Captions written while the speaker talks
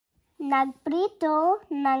Nagprito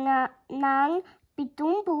ng 77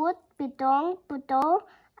 puto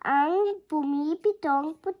ang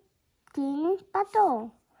pumipitong puting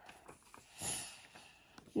pato.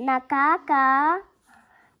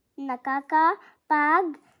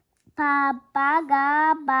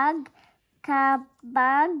 Nakakapagpabagabag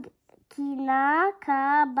kapag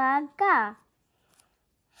kinakabag ka.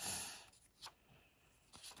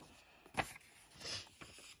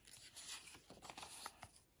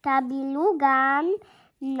 Kabilugan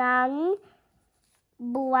ng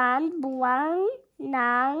buwan-buwan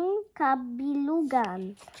ng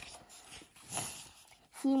kabilugan.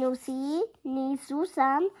 Sinusi ni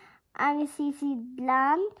Susan ang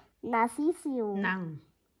sisidlan na sisiw.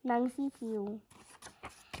 Ng sisiw.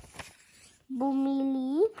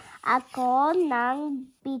 Bumili ako ng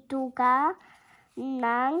bituka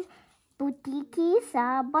ng butiki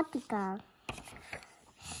sa botika.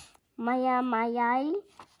 Maya-maya'y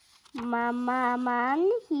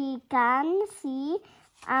mamamanhikan si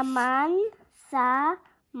Aman sa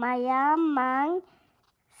mayamalang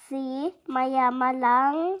si Maya.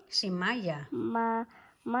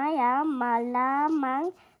 Maya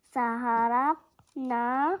malamang sa harap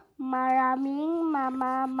na maraming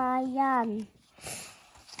mamamayan.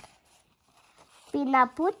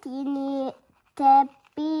 Pinaputi ni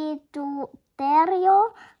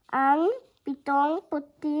Tepituterio ang 7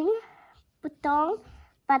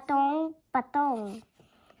 patong.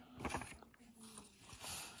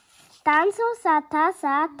 Tanso sa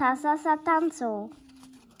tasa, tasa sa tanso.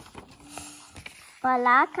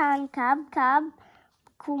 Palakang kab-kab,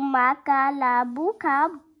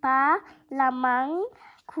 kumakalabukab pa lamang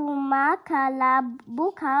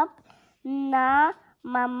kumakalabukab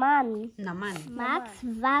naman. Max,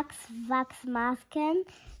 Vax, Vaxmasken,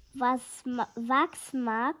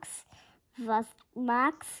 Vaxmax,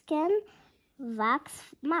 Maxken,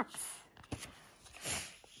 Vaxmax.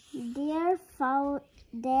 Der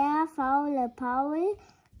faule Paul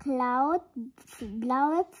klaut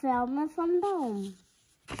blaue Pflaume vom Baum.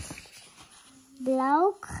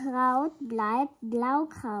 Blaukraut bleibt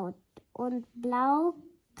Blaukraut und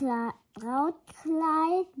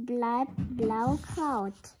Blaukrautkleid bleibt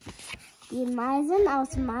Blaukraut. Die Meisen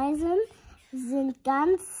aus Meisen sind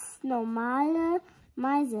ganz normale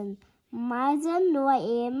Meisen. Meisen nur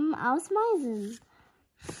eben aus Meisen.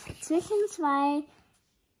 Zwischen zwei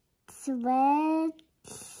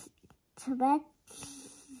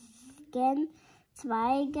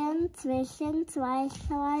Zweigen zwischen zwei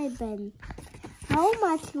Scheiben. How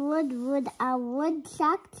much would a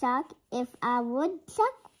woodchuck if a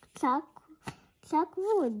woodchuck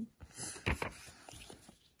wood?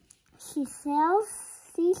 She sells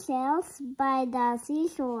seashells by the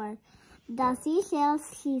seashore. The seashells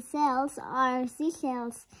she sells are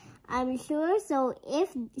seashells, I'm sure. So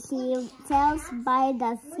if she sells by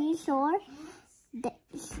the seashore,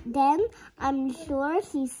 then I'm sure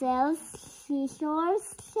she sells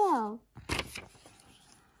seashores shell.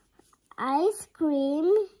 I scream,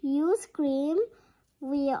 you scream,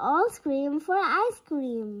 we all scream for ice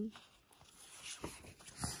cream.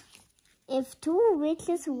 If two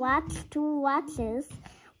witches watch two watches,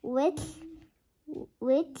 which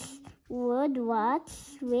would watch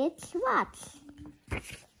which watch?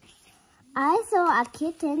 I saw a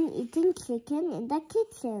kitten eating chicken in the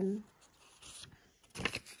kitchen.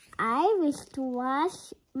 I wish to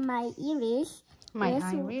wash my Irish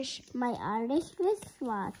wristwatch.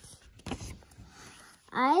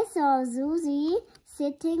 I saw Susie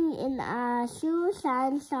sitting in a shoe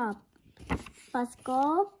shine shop.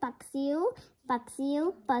 Pasko, paksiu,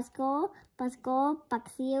 paksiu, pasko, pasko,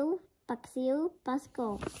 paksiu, paksiu,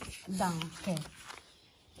 pasko. Done. Okay.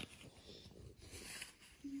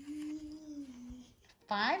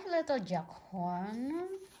 5 little jackhorn.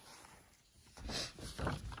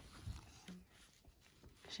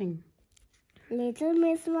 Sing. Little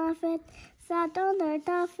Miss Muffet sat on her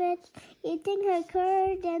tuffet, eating her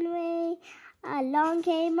curd and whey. Along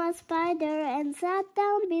came a spider and sat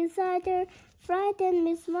down beside her, frightened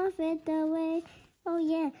Miss Muffet away. Oh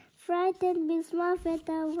yeah, frightened Miss Muffet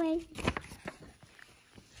away.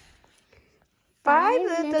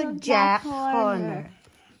 5 little Jack Horner.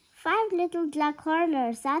 5 little Jack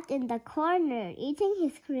Horner sat in the corner, eating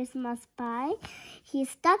his Christmas pie. He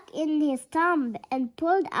stuck in his thumb and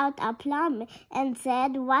pulled out a plum and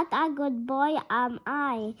said, "What a good boy am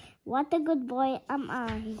I! What a good boy am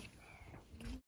I!"